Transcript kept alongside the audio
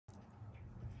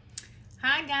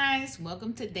Hi guys,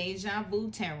 welcome to Deja Vu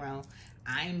Tarot.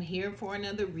 I'm here for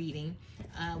another reading.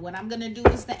 What I'm going to do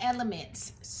is the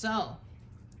elements. So,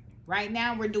 right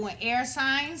now we're doing air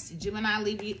signs, Gemini,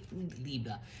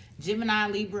 Libra,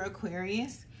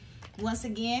 Aquarius. Once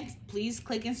again, please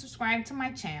click and subscribe to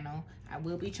my channel. I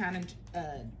will be dropping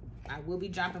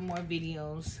more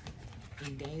videos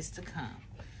in days to come.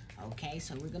 Okay,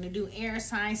 so we're going to do air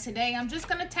signs today. I'm just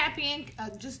going to tap in,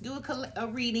 just do a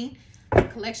reading.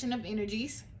 Collection of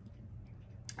energies.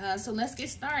 So let's get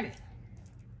started.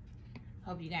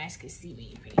 Hope you guys can see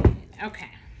me. Okay.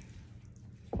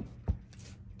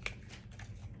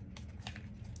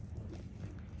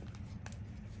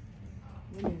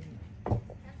 What is it?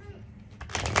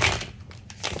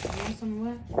 You want some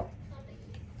what?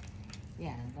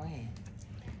 Yeah, go ahead.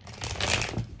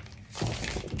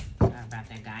 Sorry about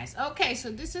that, guys. Okay,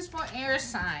 so this is for air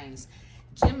signs.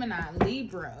 Gemini,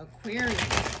 Libra,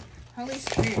 Aquarius. Holy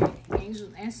Spirit,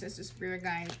 angels, ancestors, spirit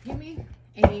guide, give me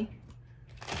a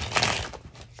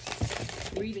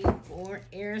reading for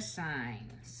air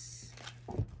signs.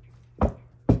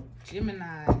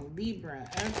 Gemini, Libra,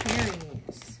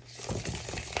 Aquarius.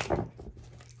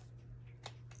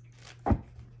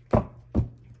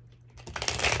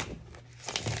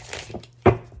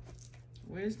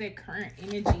 Where's their current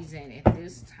energies at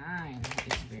this time,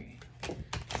 Holy Spirit?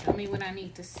 Show me what I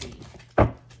need to see.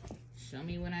 Show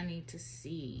me what I need to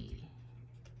see.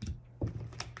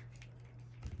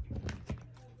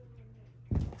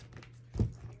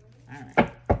 All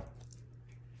right.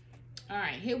 All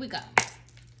right, here we go.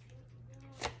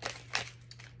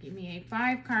 Give me a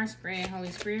 5-card spread,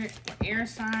 Holy Spirit, for air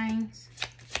signs.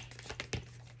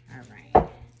 All right.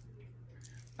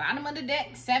 Bottom of the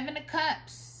deck, 7 of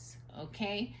Cups.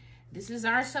 Okay. This is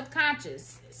our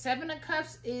subconscious. 7 of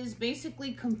Cups is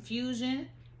basically confusion.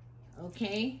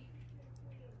 Okay.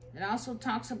 It also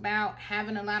talks about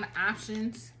having a lot of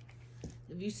options.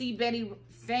 If you see Betty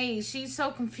Faye, she's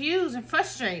so confused and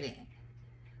frustrated.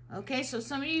 Okay, so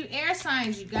some of you air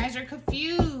signs, you guys are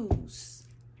confused.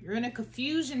 You're in a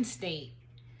confusion state.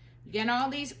 You get all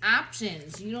these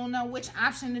options. You don't know which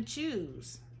option to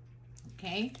choose.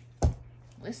 Okay,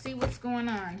 let's see what's going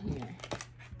on here.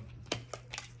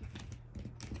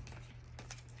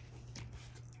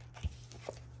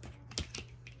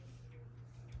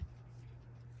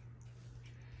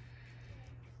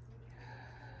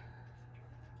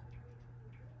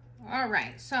 All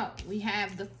right, so we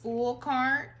have the Fool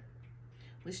card,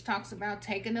 which talks about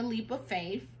taking a leap of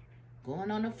faith,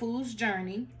 going on a fool's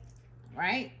journey,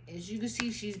 right? As you can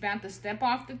see, she's about to step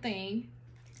off the thing.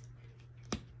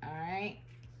 All right,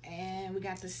 and we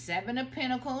got the 7 of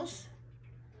Pentacles,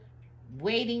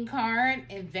 waiting card,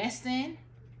 investing.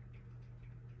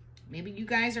 Maybe you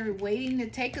guys are waiting to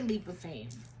take a leap of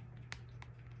faith,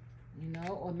 you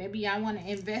know, or maybe y'all want to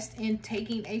invest in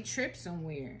taking a trip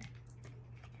somewhere.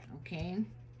 Okay,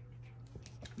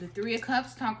 the 3 of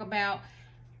Cups talk about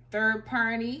third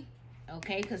party,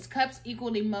 okay, because cups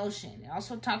equal emotion. It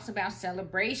also talks about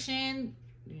celebration,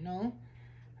 you know.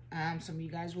 Some of you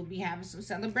guys will be having some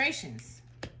celebrations.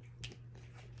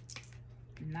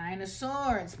 9 of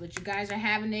Swords, but you guys are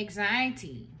having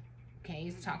anxiety, okay.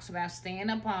 It talks about staying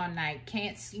up all night,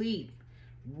 can't sleep,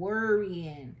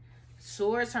 worrying.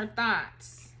 Swords are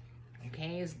thoughts,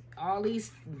 okay. It's all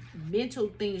these mental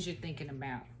things you're thinking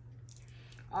about.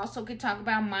 Also could talk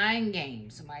about mind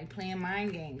games. Somebody playing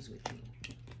mind games with you.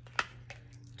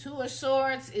 2 of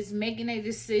Swords is making a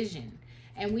decision.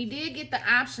 And we did get the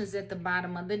options at the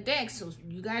bottom of the deck. So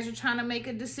you guys are trying to make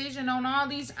a decision on all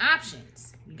these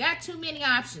options. You got too many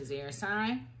options, air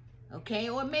sign. Okay?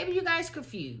 Or maybe you guys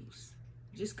confused.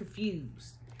 Just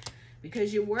confused.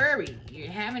 Because you're worried. You're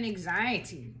having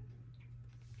anxiety.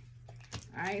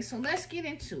 Alright, so let's get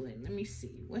into it. Let me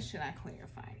see. What should I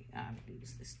clarify? I'll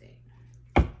use this deck.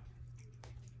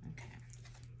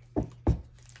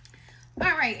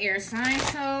 All right, air sign.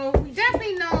 So we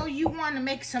definitely know you want to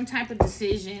make some type of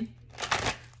decision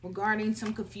regarding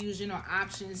some confusion or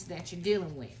options that you're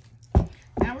dealing with.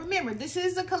 Now, remember, this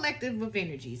is a collective of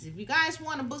energies. If you guys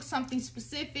want to book something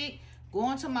specific, go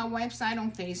onto my website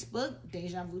on Facebook,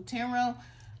 Deja Vu Tarot.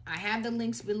 I have the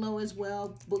links below as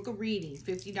well. Book a reading,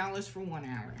 $50 for 1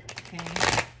 hour. Okay.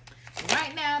 So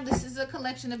right now, this is a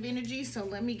collection of energies. So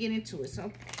let me get into it.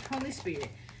 So, Holy Spirit,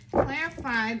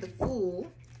 clarify the Fool.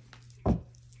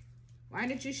 Why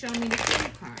did you show me the Fool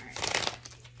card?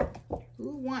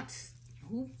 Who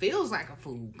feels like a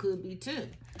fool? Could be too.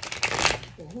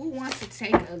 Well, who wants to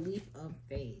take a leap of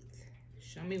faith?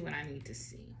 Show me what I need to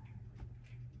see.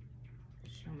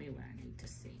 Show me what I need to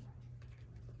see.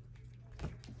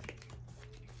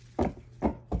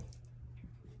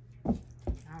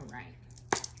 All right.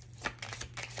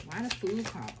 lot of food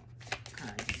cards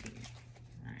here.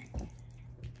 All right.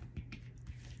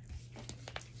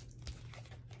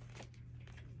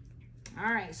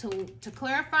 All right, so to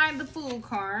clarify the Fool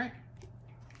card,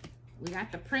 we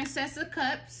got the Princess of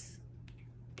Cups,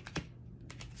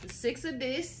 the Six of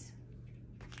Discs,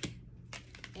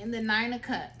 and the Nine of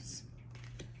Cups.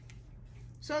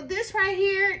 So this right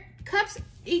here, Cups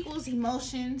equals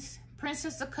emotions.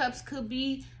 Princess of Cups could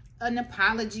be an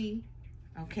apology,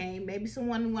 okay? Maybe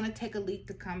someone want to take a leap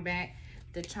to come back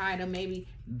to try to maybe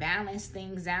balance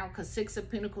things out, because Six of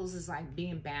Pentacles is like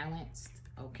being balanced,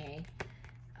 okay?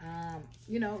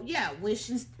 You know, yeah,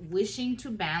 wishing to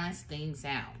balance things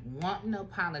out, wanting to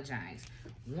apologize,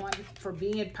 wanting for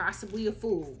being possibly a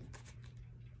fool,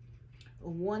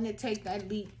 wanting to take that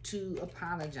leap to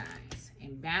apologize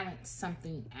and balance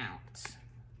something out,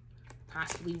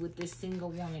 possibly with this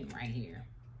single woman right here.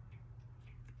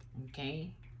 Okay.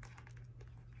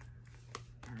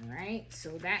 All right. So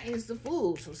that is the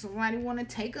Fool. So somebody want to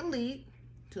take a leap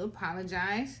to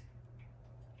apologize.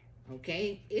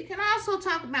 Okay. It can also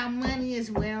talk about money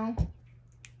as well.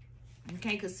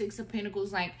 Okay. Because Six of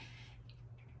Pentacles, like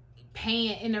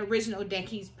paying in the original deck,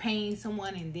 he's paying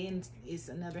someone and then it's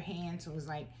another hand. So it's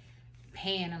like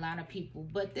paying a lot of people.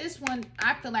 But this one,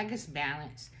 I feel like it's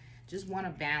balanced. Just want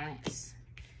to balance.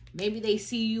 Maybe they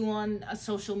see you on a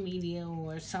social media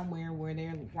or somewhere where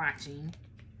they're watching.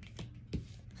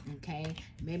 Okay.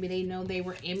 Maybe they know they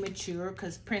were immature,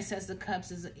 because Princess of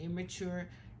Cups is an immature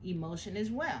emotion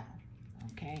as well.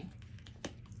 Okay.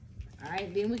 All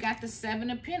right. Then we got the Seven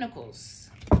of Pentacles.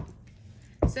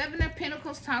 Seven of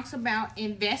Pentacles talks about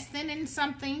investing in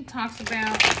something. Talks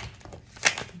about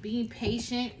being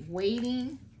patient,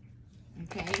 waiting.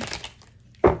 Okay.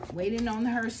 Waiting on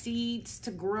her seeds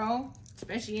to grow.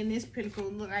 Especially in this pentacle,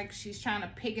 look like she's trying to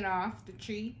pick it off the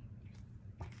tree.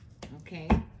 Okay.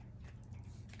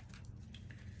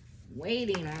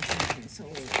 Waiting on something. So,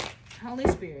 Holy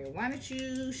Spirit, why don't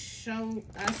you show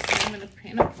us Seven of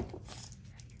Pentacles?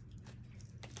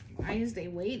 Why is they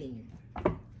waiting?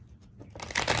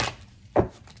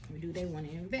 Or do they want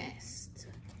to invest?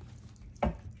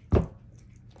 All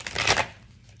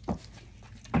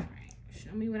right.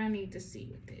 Show me what I need to see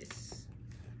with this.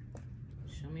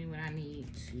 Show me what I need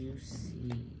to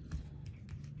see.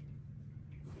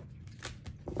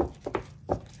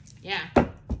 Yeah.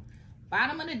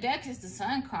 Bottom of the deck is the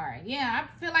Sun card. Yeah, I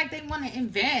feel like they want to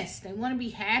invest. They want to be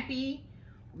happy.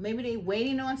 Maybe they're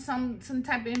waiting on some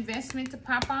type of investment to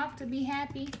pop off to be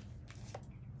happy.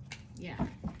 Yeah.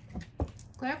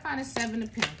 Clarify the Seven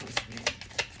of Pentacles here.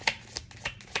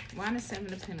 Why the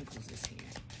Seven of Pentacles is here?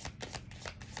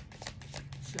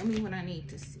 Show me what I need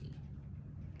to see.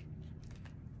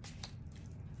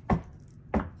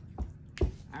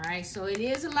 All right, so it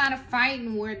is a lot of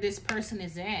fighting where this person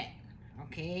is at,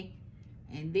 okay?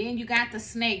 And then you got the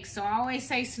snakes. So I always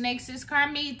say snakes is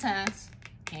karmitas,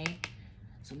 okay?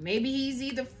 So maybe he's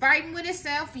either fighting with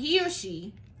himself, he or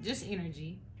she, just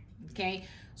energy, okay?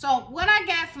 So what I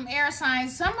got from air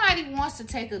signs, somebody wants to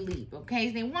take a leap,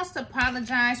 okay? They wants to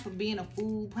apologize for being a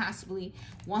fool, possibly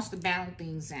wants to balance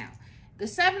things out. The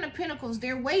Seven of Pentacles,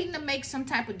 they're waiting to make some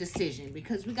type of decision,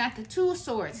 because we got the Two of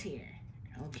Swords here,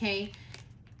 okay?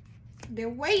 They're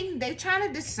waiting. They're trying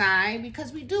to decide,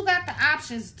 because we do got the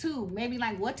options too. Maybe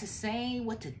like what to say,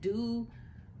 what to do,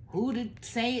 who to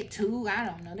say it to. I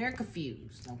don't know. They're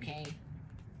confused, okay?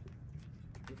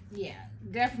 Yeah,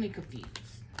 definitely confused.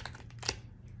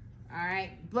 All right.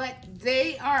 But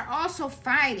they are also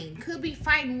fighting. Could be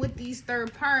fighting with these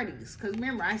third parties. Because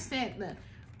remember, I said the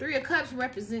Three of Cups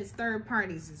represents third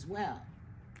parties as well.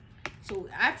 So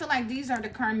I feel like these are the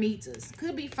karmitas.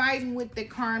 Could be fighting with the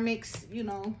karmics, you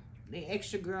know, the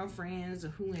extra girlfriends or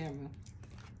whoever.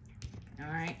 All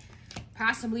right.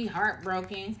 Possibly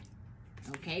heartbroken.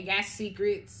 Okay. Got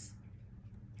secrets.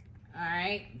 All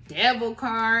right. Devil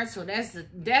card. So that's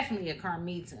definitely a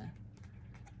karmita.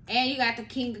 And you got the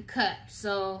King of Cups.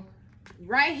 So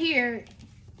right here,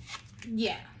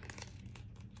 yeah.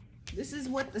 This is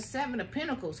what the Seven of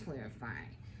Pentacles clarifying.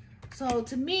 So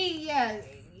to me, yeah,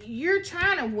 you're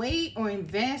trying to wait or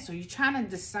invest, or you're trying to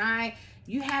decide.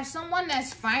 You have someone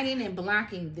that's fighting and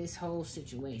blocking this whole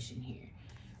situation here.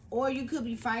 Or you could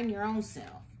be fighting your own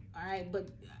self. All right. But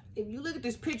if you look at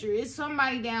this picture, it's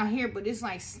somebody down here, but it's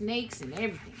like snakes and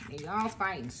everything. They all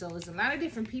fighting. So it's a lot of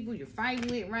different people you're fighting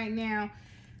with right now.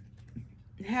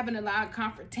 Having a lot of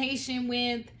confrontation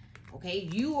with. Okay.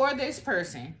 You or this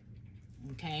person.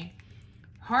 Okay.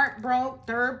 Heart broke.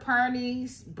 Third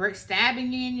parties.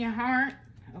 Stabbing you in your heart.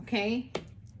 Okay.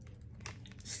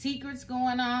 Secrets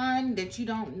going on that you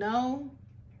don't know,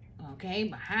 okay,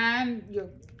 behind your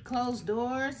closed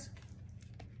doors.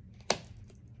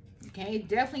 Okay,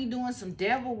 definitely doing some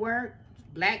devil work.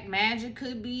 Black magic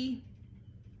could be.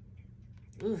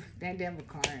 Oof, that devil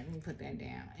card. Let me put that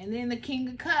down. And then the King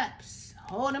of Cups,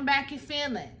 holding back your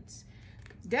feelings.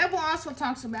 Devil also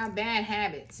talks about bad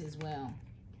habits as well.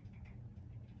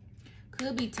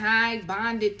 Could be tied,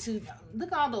 bonded to.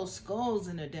 Look at all those skulls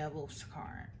in the devil's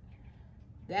card.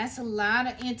 That's a lot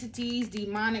of entities,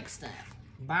 demonic stuff.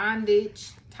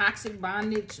 Bondage, toxic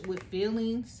bondage with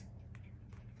feelings.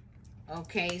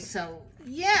 Okay, so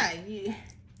yeah,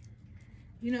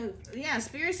 you know, yeah,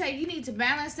 Spirit say you need to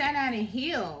balance that out and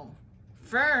heal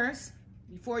first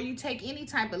before you take any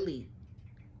type of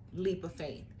leap of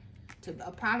faith. To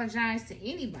apologize to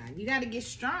anybody. You got to get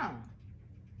strong.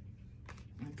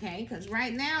 Okay, because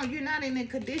right now you're not in a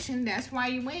condition. That's why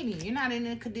you're waiting. You're not in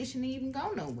a condition to even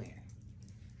go nowhere.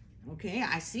 Okay,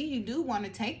 I see you do want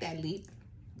to take that leap,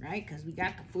 right? Because we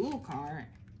got the Fool card.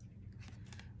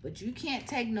 But you can't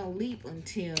take no leap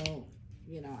until,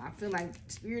 you know, I feel like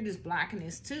Spirit is blocking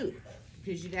this too.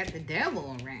 Because you got the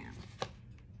devil around.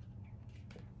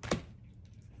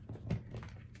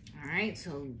 All right,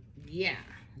 so yeah.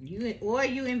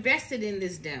 You invested in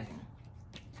this devil.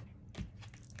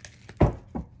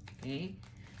 Okay.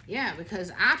 Yeah,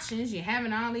 because options, you're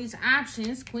having all these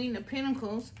options. Queen of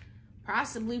Pentacles,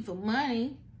 possibly for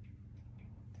money.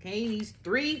 Okay, these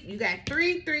three, you got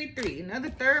three, another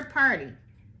third party.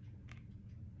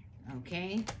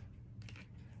 Okay.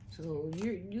 So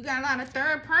you got a lot of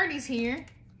third parties here.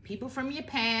 People from your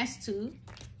past too.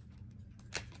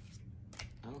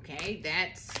 Okay,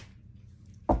 that's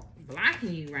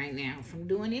blocking you right now from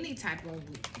doing any type of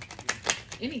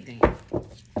anything.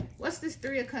 What's this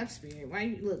Three of Cups, Spirit? Why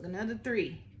you look, another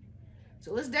 3.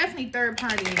 So it's definitely third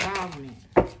party involvement.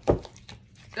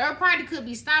 Third party could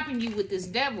be stopping you with this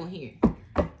devil here.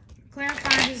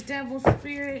 Clarify this devil,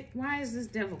 Spirit. Why is this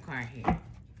devil card here?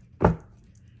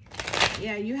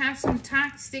 Yeah, you have some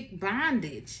toxic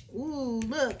bondage. Ooh,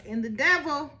 look, and the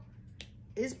devil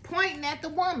is pointing at the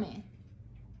woman.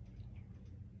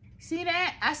 See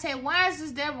that? I said, why is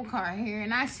this devil card here?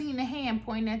 And I seen the hand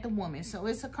pointing at the woman. So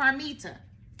it's a karmita.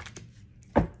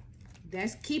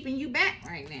 That's keeping you back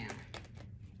right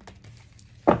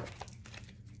now.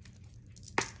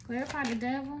 Clarify the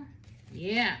devil.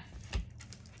 Yeah.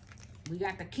 We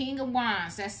got the King of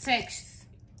Wands. That's sex.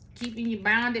 Keeping you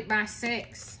bounded by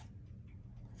sex.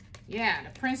 Yeah,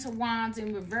 the Prince of Wands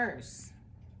in reverse.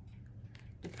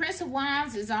 The Prince of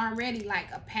Wands is already like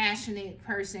a passionate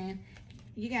person.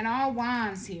 You got all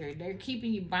wands here. They're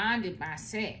keeping you bonded by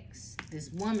sex. This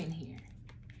woman here.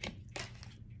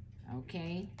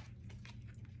 Okay.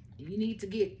 You need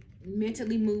to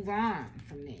mentally move on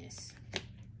from this.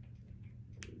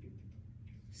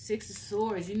 6 of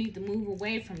Swords. You need to move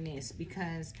away from this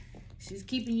because she's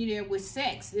keeping you there with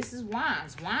sex. This is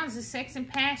Wands. Wands is sex and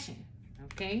passion.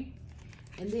 Okay.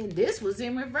 And then this was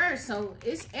in reverse. So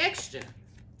it's extra.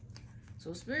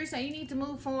 So Spirit say you need to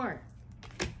move forward.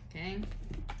 Okay.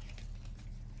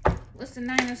 What's the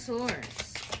 9 of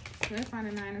Swords? Clarify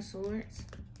the 9 of Swords.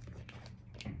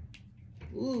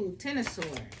 Ooh, 10 of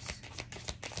Swords.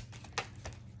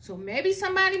 So maybe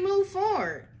somebody move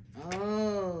forward.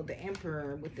 Oh, the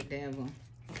Emperor with the devil.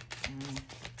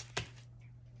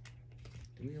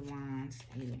 3 of Wands,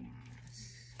 8 of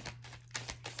Wands.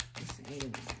 What's the 8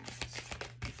 of Wands?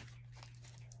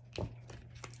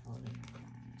 Holding on.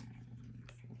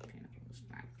 4 Pentacles,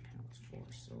 5 Pentacles, 4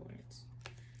 Swords.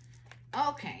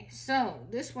 Okay, so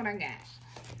this is what I got.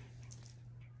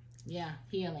 Yeah,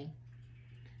 healing.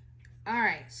 All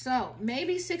right, so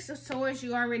maybe 6 of Swords,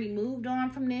 you already moved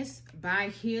on from this by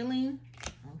healing,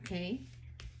 okay,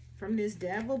 from this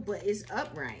devil, but it's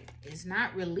upright. It's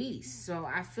not released. So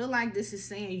I feel like this is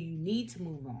saying you need to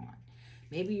move on.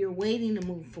 Maybe you're waiting to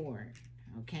move forward,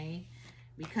 okay,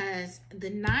 because the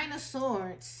 9 of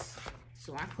Swords,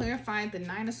 so I clarified the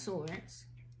 9 of Swords.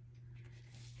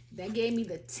 That gave me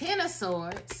the 10 of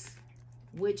Swords,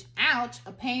 which, ouch,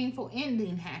 a painful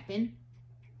ending happened.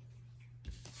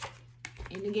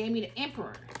 And it gave me the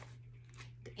Emperor.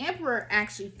 The Emperor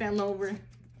actually fell over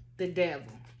the devil.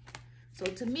 So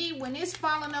to me, when it's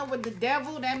falling over the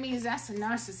devil, that means that's a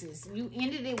narcissist. You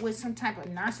ended it with some type of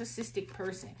narcissistic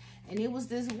person. And it was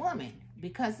this woman.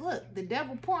 Because look, the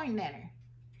devil pointing at her.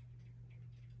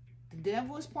 The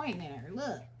devil is pointing at her.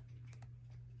 Look.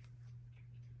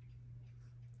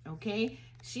 Okay?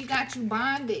 She got you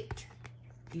bonded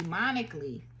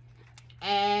demonically.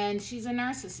 And she's a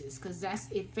narcissist because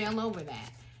it fell over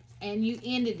that. And you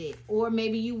ended it. Or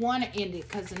maybe you want to end it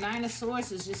because the 9 of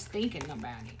Swords is just thinking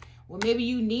about it. Or maybe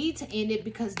you need to end it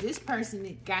because this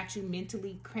person got you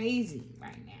mentally crazy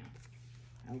right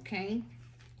now. Okay?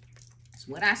 That's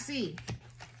what I see.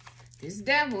 This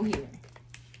devil here.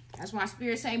 That's why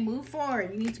Spirit say move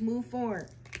forward. You need to move forward.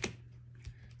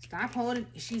 Stop holding.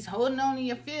 She's holding on to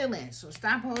your feelings. So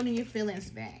stop holding your feelings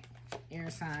back, air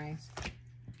signs.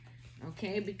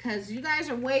 Okay, because you guys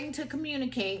are waiting to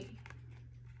communicate.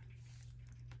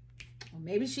 Or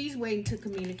maybe she's waiting to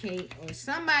communicate. Or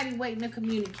somebody waiting to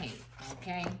communicate.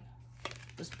 Okay.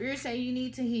 But Spirit say you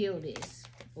need to heal this.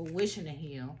 Or wishing to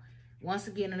heal. Once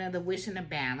again, another wishing to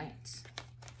balance.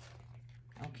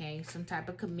 Okay, some type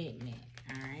of commitment.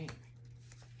 All right.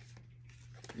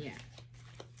 Yeah.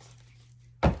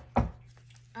 All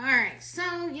right.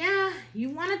 So, yeah, you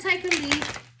want to take a leap.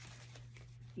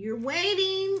 You're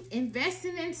waiting,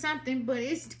 investing in something, but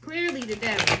it's clearly the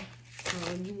devil.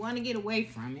 So, you want to get away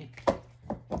from it.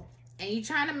 And you're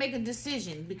trying to make a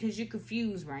decision because you're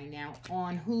confused right now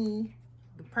on who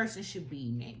the person should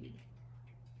be, maybe.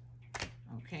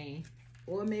 Okay.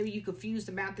 Or maybe you're confused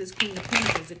about this Queen of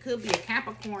Pentacles. It could be a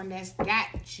Capricorn that's got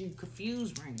you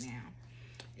confused right now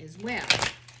as well.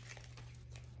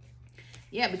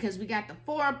 Yeah, because we got the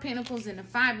 4 of Pentacles and the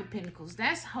 5 of Pentacles.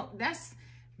 That's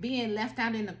being left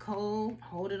out in the cold,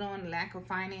 holding on, lack of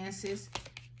finances.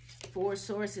 4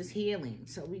 sources, healing.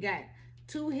 So we got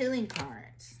 2 healing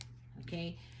cards.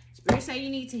 Okay. Spirit say you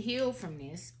need to heal from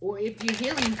this. Or if you're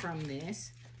healing from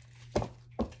this,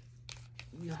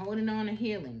 you're holding on to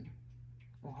healing.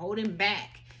 Or holding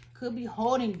back. Could be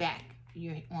holding back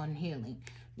your on healing,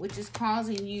 which is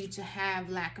causing you to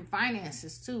have lack of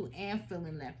finances too, and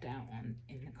feeling left out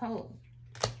in the cold.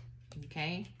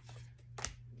 Okay.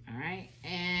 All right.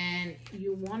 And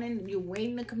you're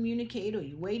waiting to communicate, or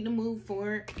you're waiting to move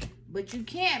forward, but you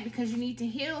can't because you need to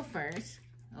heal first.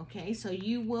 Okay. So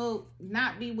you will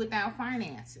not be without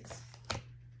finances.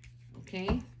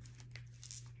 Okay.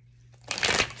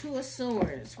 2 of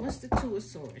Swords. What's the 2 of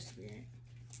Swords, Spirit?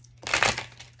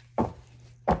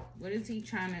 What is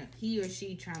he or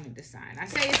she trying to decide? I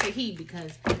say it's a he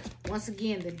because, once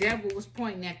again, the devil was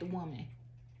pointing at the woman.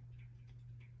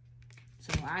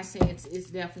 So I say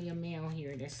it's definitely a male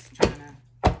here that's trying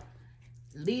to...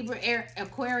 Libra,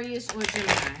 Aquarius, or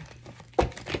Gemini.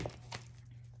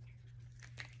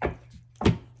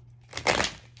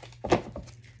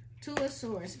 Two of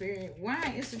Swords, Spirit.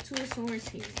 Why is the 2 of Swords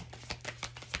here?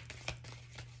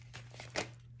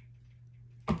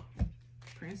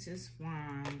 Princess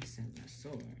Wands, 7 of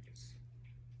Swords.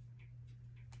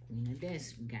 Queen of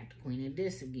this. We got the Queen of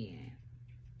this again.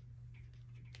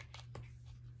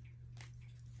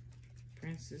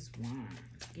 Princess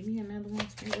Wands. Give me another one.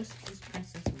 What's this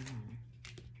Princess Wands?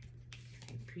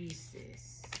 Okay,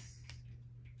 Priestess.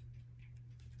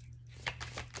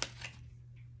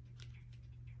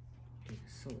 King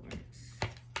of Swords.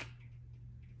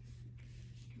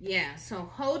 Yeah, so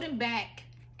holding back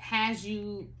has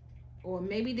you... Or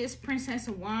maybe this Princess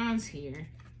of Wands here.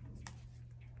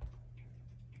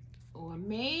 Or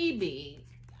maybe,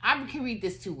 I can read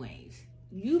this 2 ways.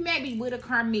 You may be with a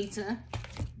Karmita,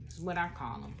 is what I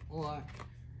call them. Or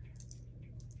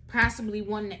possibly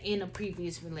one in a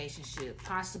previous relationship.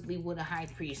 Possibly with a High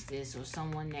Priestess or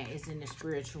someone that is in the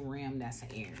spiritual realm that's an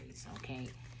Aries, okay?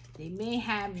 They may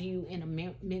have you in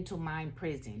a mental mind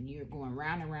prison. You're going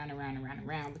round and round and round and round and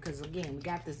round because, again, we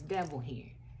got this devil here.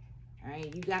 All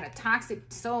right, you got a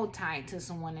toxic soul tie to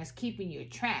someone that's keeping you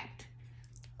trapped.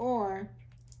 Or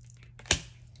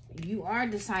you are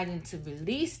deciding to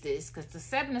release this because the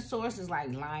 7 of Swords is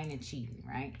like lying and cheating,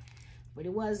 right? But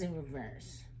it was in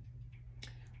reverse.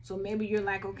 So maybe you're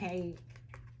like, okay.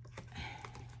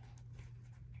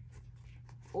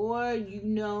 Or you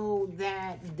know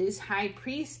that this High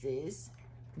Priestess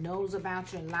knows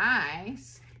about your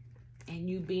lies and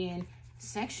you being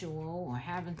sexual or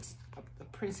having... a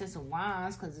Princess of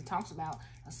Wands, because it talks about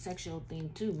a sexual thing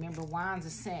too. Remember, Wands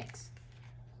is sex.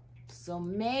 So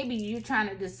maybe you're trying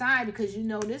to decide because you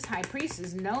know this High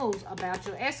Priestess knows about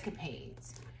your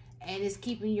escapades and is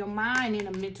keeping your mind in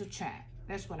a mental trap.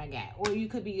 That's what I got. Or you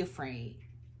could be afraid.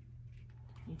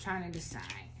 You're trying to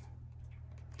decide.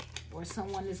 Or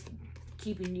someone is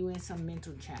keeping you in some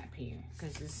mental trap here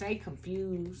because you say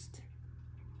confused.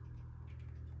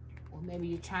 Or maybe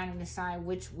you're trying to decide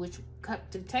which cup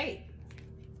to take.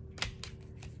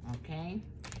 Okay?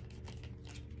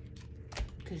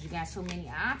 Because you got so many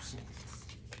options.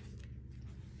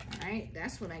 Alright?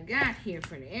 That's what I got here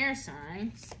for the air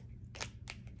signs.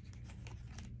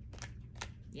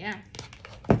 Yeah.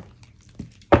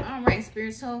 Alright,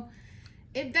 Spirit. So,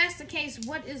 if that's the case,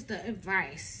 what is the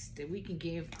advice that we can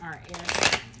give our air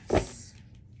signs?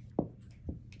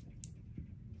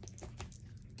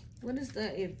 What is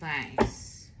the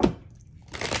advice?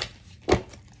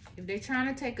 if they're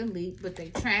trying to take a leap, but they're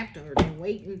trapped or they're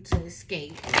waiting to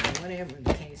escape, or whatever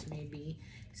the case may be,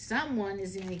 someone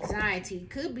is in anxiety.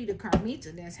 Could be the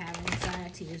karmita that's having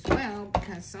anxiety as well,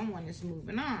 because someone is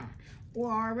moving on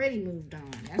or already moved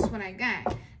on. That's what I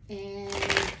got.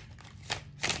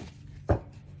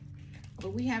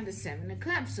 But we have the Seven of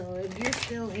Cups. So if you're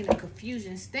still in a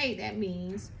confusion state, that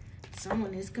means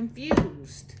someone is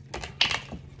confused.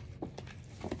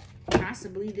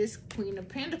 Possibly this Queen of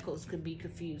Pentacles could be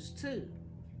confused too.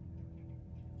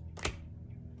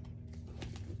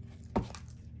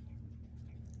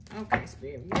 Okay,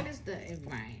 Spirit, what is the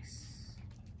advice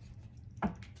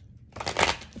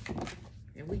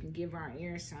that we can give our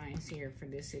air signs here for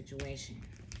this situation?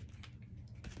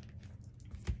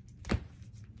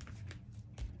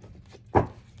 All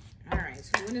right,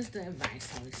 so what is the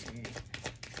advice, Holy Spirit?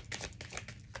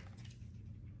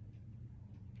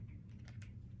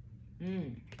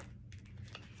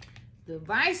 The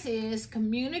advice is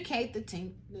communicate the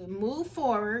team, move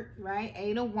forward, right?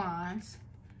 8 of Wands,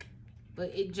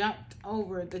 but it jumped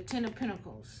over the 10 of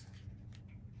Pentacles.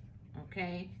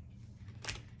 Okay,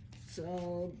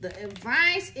 so the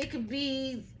advice, it could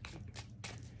be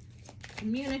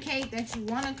communicate that you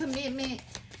want a commitment.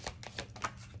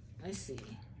 Let's see.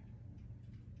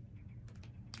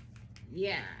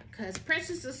 Yeah, because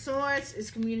Princess of Swords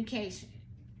is communication.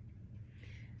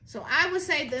 So I would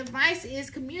say the advice is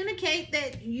communicate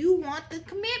that you want the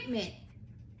commitment.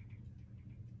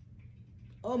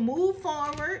 Or move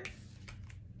forward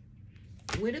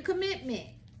with a commitment.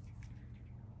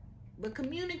 But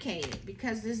communicate it.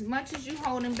 Because as much as you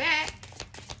holding back,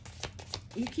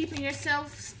 you're keeping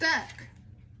yourself stuck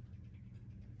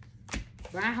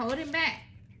by holding back.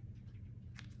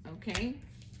 Okay?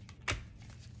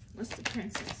 What's the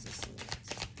Princess of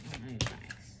Swords? My advice.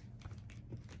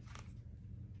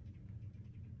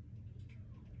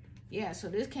 Yeah, so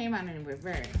this came out in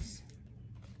reverse.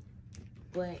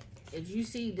 But as you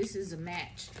see, this is a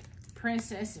match.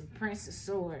 Princess and Prince of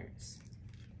Swords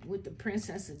with the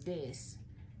Princess of this.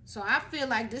 So I feel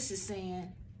like this is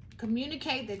saying,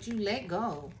 communicate that you let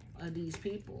go of these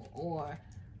people. Or,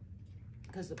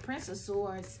 because the Prince of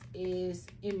Swords is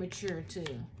immature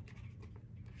too.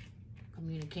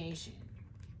 Communication.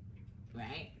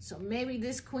 Right? So maybe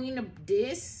this Queen of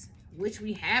this, which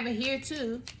we have it here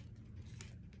too.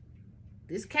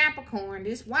 This Capricorn,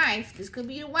 this wife, this could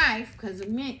be a wife, because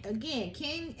again,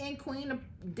 King and Queen of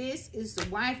this is the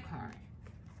wife card.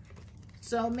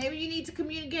 So maybe you need to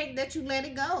communicate that you let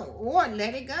it go, or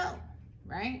let it go,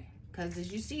 right? Because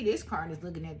as you see, this card is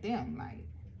looking at them like,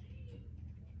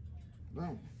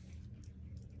 boom.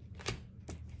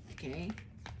 Okay.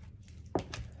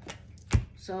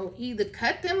 So either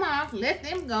cut them off, let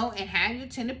them go, and have your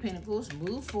 10 of Pentacles,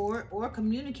 move forward, or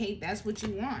communicate that's what you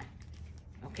want.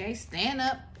 Okay, stand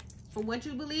up for what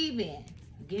you believe in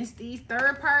against these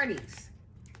third parties.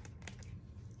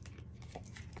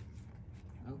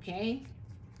 Okay,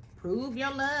 prove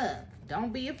your love.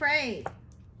 Don't be afraid.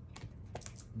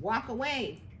 Walk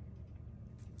away.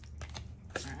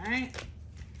 All right,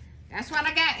 that's what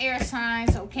I got, air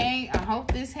signs. Okay, I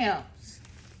hope this helps.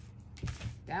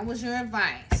 That was your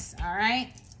advice. All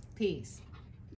right, peace.